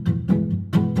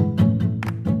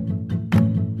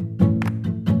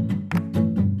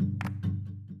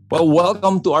Well,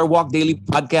 welcome to our Walk Daily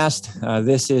podcast.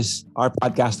 This is our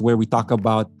podcast where we talk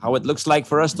about how it looks like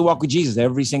for us to walk with Jesus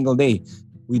every single day.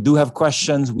 We do have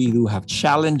questions, we do have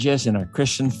challenges in our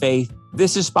Christian faith.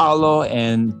 This is Paolo,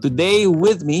 and today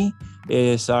with me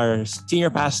is our senior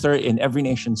pastor in Every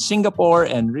Nation Singapore,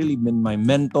 and really been my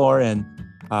mentor and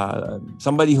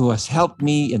somebody who has helped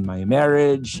me in my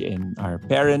marriage, in our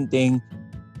parenting.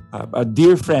 A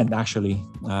dear friend, actually,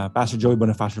 Pastor Joey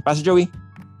Bonifacio. Pastor Joey.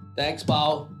 Thanks,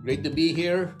 Pao. Great to be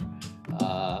here.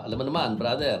 Alam mo naman,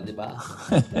 brother, di ba?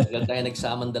 Tagal tayo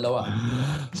nagsamang dalawa.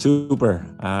 Super.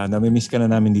 Namimiss ka na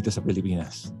namin dito sa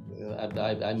Pilipinas.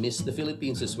 I miss the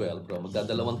Philippines as well, bro.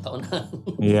 Magdadalawang taon na.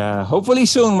 Yeah. Hopefully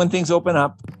soon when things open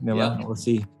up. Diba? Yeah. We'll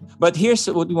see. But here's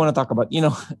what we want to talk about.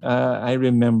 I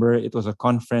remember it was a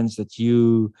conference that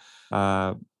you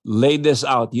laid this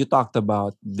out. You talked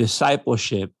about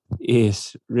discipleship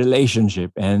is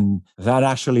relationship, and that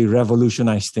actually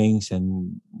revolutionized things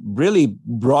and really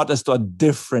brought us to a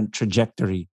different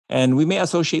trajectory. And we may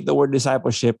associate the word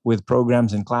discipleship with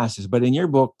programs and classes, but in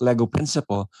your book, Lego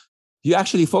Principle, you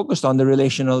actually focused on the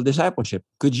relational discipleship.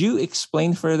 Could you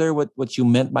explain further what you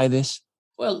meant by this?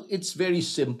 Well, it's very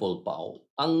simple, Pao.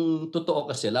 Ang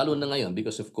totoo kasi, lalo na ngayon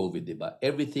because of COVID, di ba?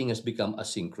 Everything has become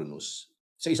asynchronous.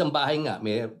 Sa isang bahay nga,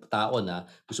 may tao na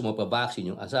gusto magpa-vaccine,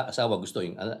 yung asawa gusto,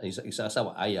 yung isa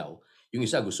asawa ayaw. Yung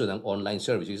isa gusto ng online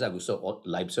service, yung isa gusto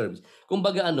live service.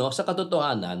 Kumbaga sa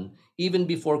katotohanan, even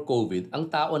before COVID, ang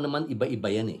tao naman iba-iba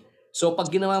yan eh. So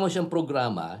pag ginawa mo siyang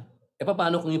programa,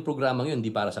 paano kung yung programa yun hindi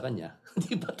para sa kanya?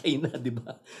 Di patay na, di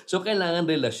ba? So kailangan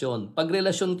relasyon. Pag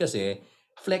relasyon kasi,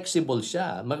 flexible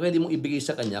siya. Pwede mong ibigay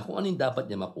sa kanya kung ano yung dapat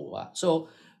niya makuha.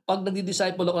 So, pag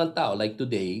nagdi-disciple ako ng tao, like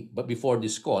today, but before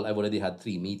this call, I've already had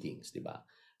 3 meetings, di ba?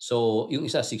 So, yung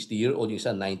isa 60-year-old, yung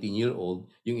isa 19-year-old,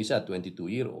 yung isa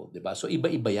 22-year-old, di ba? So,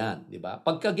 iba-iba yan, di ba?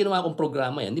 Pagka ginawa kong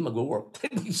programa yan, hindi mag-work.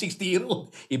 Yung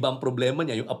 60-year-old, ibang problema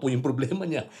niya, yung apo yung problema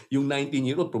niya, yung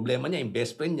 19-year-old, problema niya, yung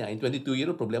best friend niya, yung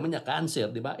 22-year-old, problema niya, cancer,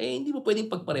 di ba? Hindi mo pwedeng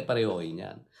pagpare-parehoin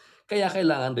yan. Kaya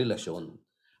kailangan relasyon.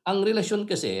 Ang relasyon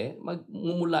kasi,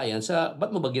 magmumula yan sa,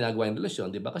 ba't mo ba ginagawa yung relasyon?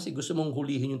 Diba? Kasi gusto mong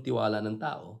hulihin yung tiwala ng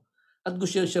tao at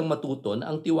gusto siyang matuto na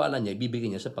ang tiwala niya, ibibigay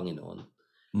niya sa Panginoon.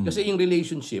 Kasi yung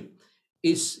relationship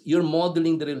is, you're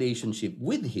modeling the relationship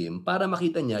with Him para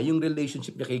makita niya yung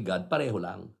relationship niya kay God, pareho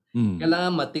lang.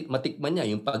 Kailangan matikman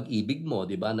niya yung pag-ibig mo,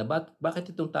 di ba? Na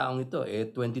bakit itong taong ito,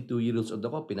 22 years old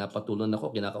ako, pinapatulan ako,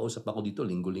 kinakausap ako dito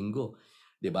linggo-linggo.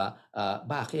 'Di ba?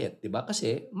 Bakit? 'Di ba?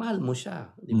 Kasi mahal mo siya,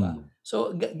 'di ba?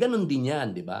 So ganun din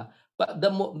 'yan, 'di ba?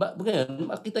 Ngayon,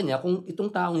 makita niya kung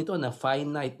itong taong ito na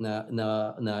finite na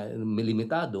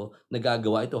limitado,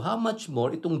 nagagawa ito, how much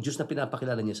more itong Diyos na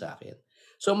pinapakilala niya sa akin.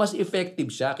 So mas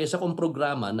effective siya kaysa kung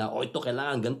programa na ito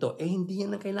kailangan ganito, hindi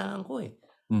yan ang kailangan ko eh.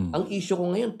 Ang issue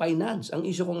ko ngayon finance, ang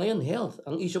issue ko ngayon health,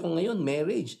 ang issue ko ngayon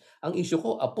marriage, ang issue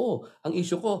ko apo, ang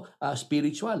issue ko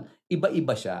spiritual.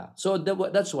 Iba-iba siya. So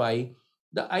that's why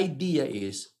the idea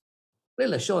is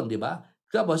relasyon, di ba?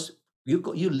 Tapos,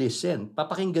 you listen.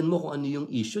 Papakinggan mo kung ano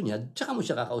yung issue niya, tsaka mo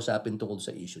siya kakausapin tungkol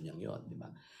sa issue niya yon, di ba?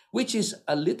 Which is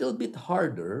a little bit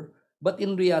harder, but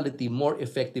in reality, more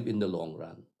effective in the long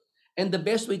run. And the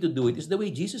best way to do it is the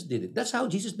way Jesus did it. That's how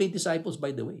Jesus made disciples,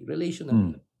 by the way,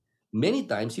 relational. Many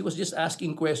times, He was just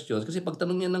asking questions kasi pag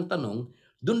tanong niya ng tanong,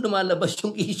 doon lumalabas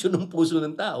yung issue ng puso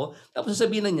ng tao. Tapos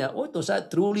sasabihin na niya,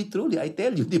 truly, I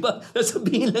tell you, di ba?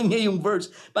 Sasabihin lang niya yung verse.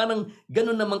 Parang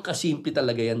ganun naman kasimple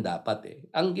talaga yan dapat eh.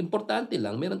 Ang importante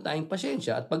lang, meron tayong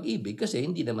pasyensya at pag-ibig kasi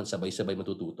hindi naman sabay-sabay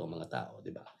matututo ang mga tao, di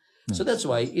ba? So that's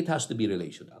why it has to be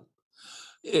relational.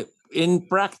 In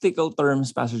practical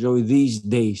terms, Pastor Joey, these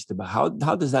days, diba, how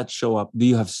does that show up? Do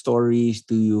you have stories?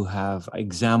 Do you have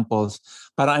examples?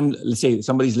 Let's say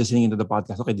somebody's listening into the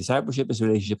podcast. Okay, discipleship is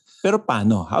relationship. Pero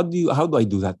paano? How do I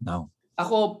do that now?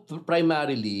 Ako,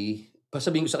 primarily,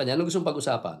 sabihin ko sa kanya, anong gusto mong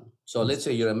pag-usapan? So let's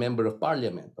say you're a member of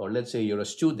parliament, or let's say you're a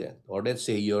student, or let's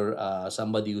say you're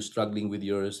somebody who's struggling with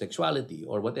your sexuality,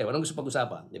 or whatever. Anong gusto mong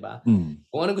pag-usapan? Di ba?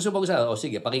 Kung anong gusto mong pag-usapan,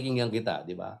 sige, pakikinggan kita,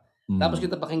 di ba? Tapos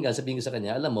kita pakinggan, sabihin ko sa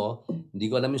kanya, alam mo,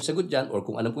 hindi ko alam yung sagot dyan, or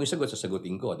kung alam ko yung sagot,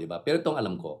 sasagutin ko, di ba? Pero itong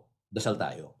alam ko, dasal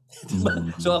tayo.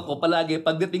 Diba? So ako palagi,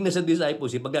 pagdating na sa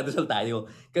discipleship, pagdadasal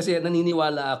tayo. Kasi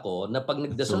naniniwala ako na pag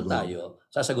nagdasal tayo,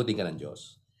 sasagutin ka ng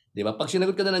Diyos. Di ba? Pag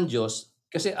sinagot ka na ng Diyos,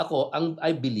 kasi ako,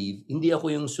 I believe, hindi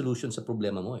ako yung solution sa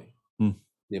problema mo eh.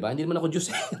 Di ba? Hindi naman ako Diyos.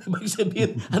 Ibig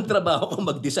sabihin, ang trabaho ko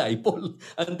mag-disciple.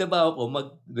 Ang trabaho ko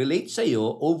mag-relate sa'yo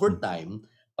over time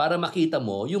para makita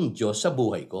mo yung Diyos sa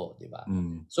buhay ko. Di ba?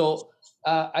 So,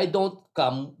 I don't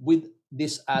come with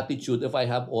this attitude if I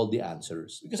have all the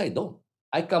answers. Because I don't.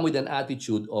 I come with an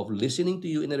attitude of listening to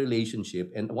you in a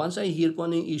relationship, and once I hear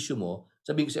kung ano yung issue mo,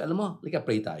 sabihin ko siya, alam mo,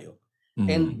 pray tayo.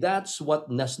 And that's what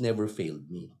has never failed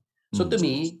me. So to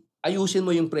me, ayusin mo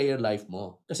yung prayer life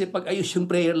mo. Kasi pag ayus yung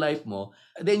prayer life mo,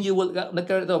 then you will,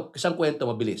 nagkaroon ito, isang kwento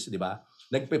mabilis, di ba?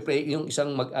 Nagpe-pray yung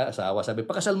isang mag-asawa, sabi,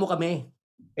 pakasal mo kami.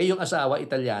 Yung asawa,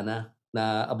 Italiana,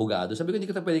 na abogado. Sabi ko, hindi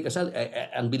kita pwede kasal.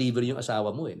 Unbeliever yung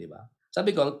asawa mo di ba?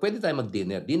 Sabi ko, pwede tayo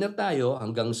mag-dinner. Dinner tayo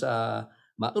hanggang sa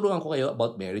maturuan ko kayo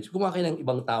about marriage. Gumawa kayo ng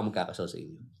ibang tao magkakasal sa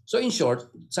inyo. So in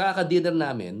short, sa kaka-dinner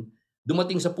namin,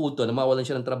 dumating sa punto na mawalan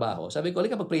siya ng trabaho. Sabi ko,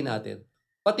 halika pag-pray natin.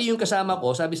 Pati yung kasama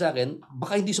ko, sabi sa akin,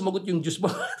 baka hindi sumagot yung Diyos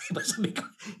mo. Diba? Sabi ko,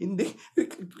 hindi.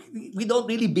 We don't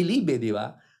really believe di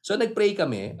ba? So nag-pray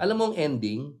kami. Alam mo ang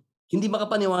ending, hindi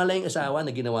makapaniwala yung asawa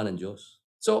na ginawa ng Diyos.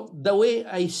 So the way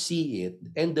I see it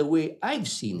and the way I've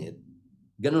seen it,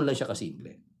 ganun lang siya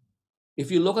kasimple.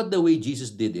 If you look at the way Jesus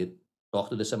did it,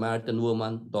 talk to the Samaritan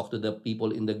woman, talk to the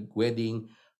people in the wedding,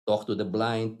 talk to the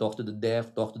blind, talk to the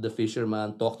deaf, talk to the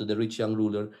fisherman, talk to the rich young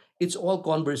ruler. It's all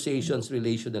conversations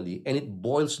relationally, and it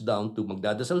boils down to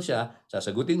magdadasal siya,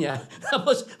 sasagutin niya,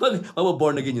 tapos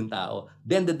mababorn again yung tao.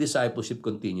 Then the discipleship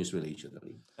continues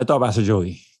relationally. Ito, Pastor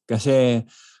Joey, kasi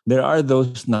there are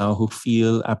those now who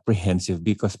feel apprehensive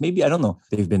because maybe, I don't know,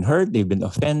 they've been hurt, they've been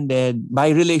offended by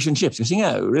relationships. Kasi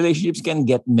nga, relationships can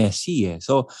get messy.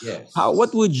 So, yes.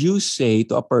 What would you say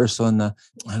to a person na,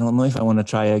 I don't know if I want to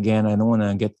try again, I don't want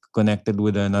to get connected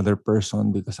with another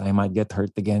person because I might get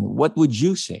hurt again. What would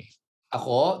you say?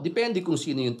 Ako, depende kung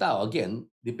sino yung tao. Again,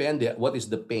 depende what is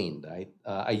the pain, right?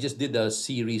 I just did a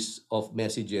series of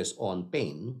messages on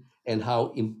pain and how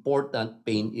important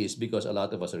pain is because a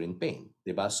lot of us are in pain.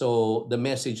 Diba? So the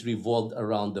message revolved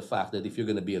around the fact that if you're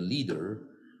going to be a leader,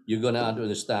 you're going to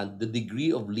understand the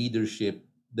degree of leadership,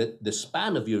 that the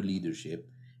span of your leadership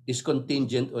is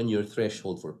contingent on your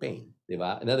threshold for pain.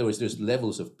 Diba? In other words, there's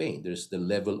levels of pain. There's the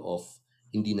level of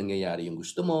hindi nangyayari yung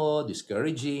gusto mo,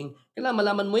 discouraging. Kailangan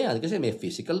malaman mo yan kasi may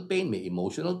physical pain, may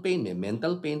emotional pain, may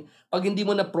mental pain. Pag hindi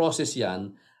mo na-process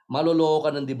yan, maloloko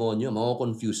ka ng demonyo,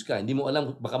 mako-confuse ka. Hindi mo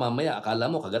alam, baka mamaya,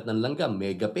 akala mo, kagat ng langgam,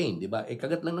 mega pain, di ba?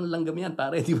 Kagat lang ng langgam yan,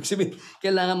 pare. Di ba sabihin,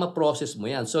 kailangan ma-process mo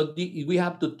yan. So, we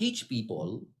have to teach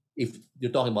people, if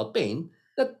you're talking about pain,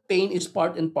 that pain is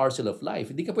part and parcel of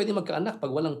life. Hindi ka pwede magkaanak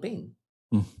pag walang pain.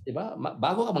 Di ba?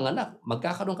 Bago ka manganak,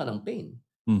 magkakaroon ka ng pain.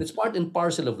 That's part and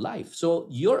parcel of life.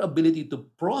 So, your ability to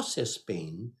process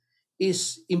pain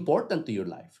is important to your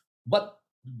life. But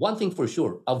one thing for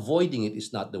sure, avoiding it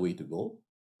is not the way to go.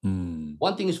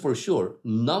 One thing is for sure,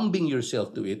 numbing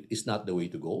yourself to it is not the way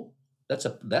to go. That's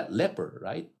that leper,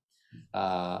 right?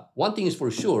 One thing is for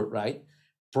sure, right?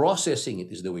 Processing it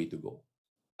is the way to go.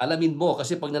 Alamin mo,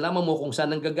 kasi pag nalaman mo kung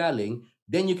saan nanggagaling,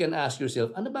 then you can ask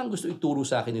yourself, ano ba ang gusto ituro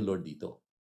sa akin ni Lord dito?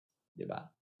 Diba?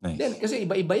 Nice. Then, kasi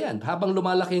iba-iba yan. Habang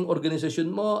lumalaki yung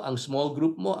organisasyon mo, ang small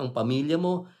group mo, ang pamilya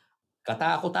mo,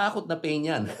 katakot-takot na pain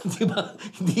yan. Di ba?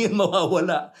 Hindi yan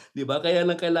mawawala. Di ba? Kaya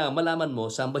lang kailangan malaman mo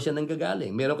saan ba siya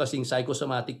nanggagaling. Meron kasing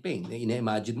psychosomatic pain.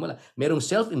 Ina-imagine mo lang. Merong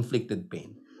self-inflicted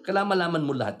pain. Kailangan malaman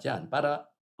mo lahat yan para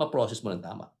ma-process mo ng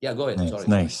tama. Yeah, go ahead. Nice, Sorry.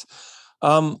 Nice.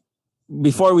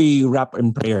 Before we wrap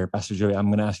in prayer, Pastor Joey, I'm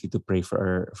going to ask you to pray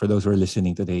for those who are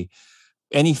listening today.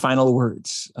 Any final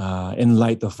words in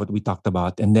light of what we talked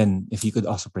about? And then if you could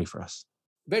also pray for us.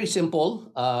 Very simple.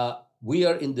 We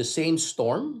are in the same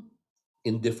storm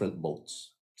in different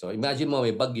boats. So imagine mo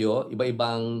may bagyo,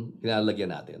 iba-ibang pinalagyan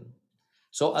natin.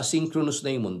 So asynchronous na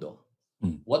yung mundo.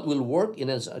 What will work in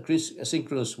an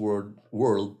asynchronous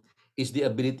world is the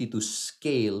ability to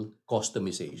scale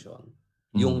customization.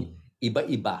 Yung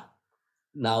iba-iba.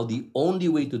 Now the only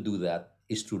way to do that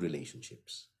is through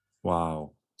relationships.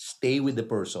 Wow. Stay with the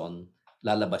person,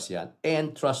 lalabas yan.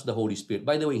 And trust the Holy Spirit.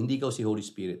 By the way, hindi ikaw si Holy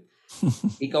Spirit.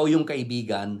 Ikaw yung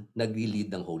kaibigan, nagli-lead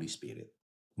ng Holy Spirit.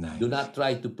 Nice. Do not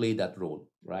try to play that role,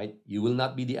 right? You will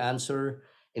not be the answer.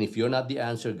 And if you're not the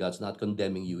answer, God's not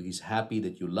condemning you. He's happy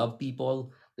that you love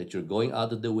people, that you're going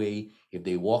out of the way. If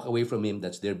they walk away from Him,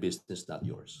 that's their business, not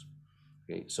yours.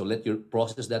 Okay, so let you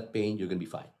process that pain. You're going to be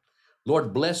fine.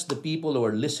 Lord, bless the people who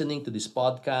are listening to this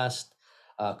podcast.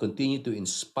 Continue to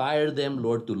inspire them,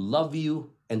 Lord, to love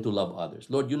you and to love others.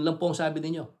 Lord, yun lang po ang sabi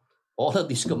ninyo. All of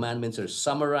these commandments are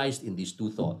summarized in these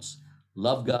two thoughts.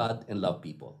 Love God and love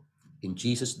people. In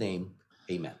Jesus' name,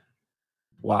 amen.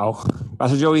 Wow.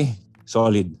 Pastor Joey,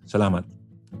 solid. Salamat.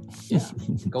 Yeah,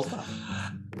 go pa.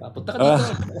 Punta ka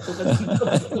dito.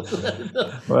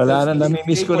 Wala na,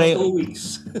 namimiss ko na yung... 2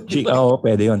 weeks.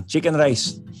 Pwede yun. Chicken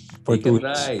rice. For 2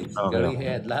 weeks. Rice, curry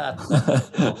head, lahat.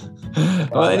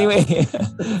 Well, anyway,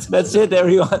 that's it,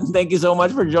 everyone. Thank you so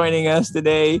much for joining us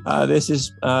today. This is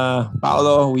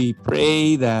Paolo. We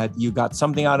pray that you got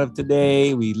something out of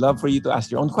today. We love for you to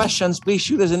ask your own questions. Please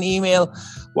shoot us an email,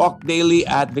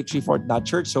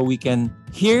 walkdaily@victoryfort.church, so we can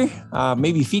hear,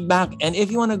 maybe feedback. And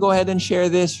if you want to go ahead and share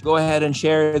this, go ahead and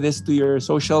share this to your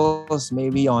socials,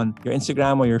 maybe on your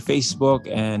Instagram or your Facebook,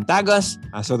 and tag us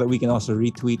so that we can also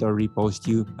retweet or repost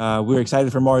you. We're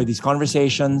excited for more of these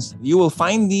conversations. You will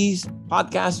find these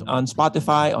podcasts on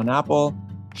Spotify, on Apple.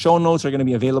 Show notes are going to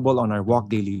be available on our Walk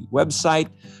Daily website.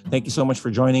 Thank you so much for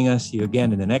joining us. See you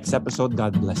again in the next episode.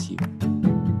 God bless you.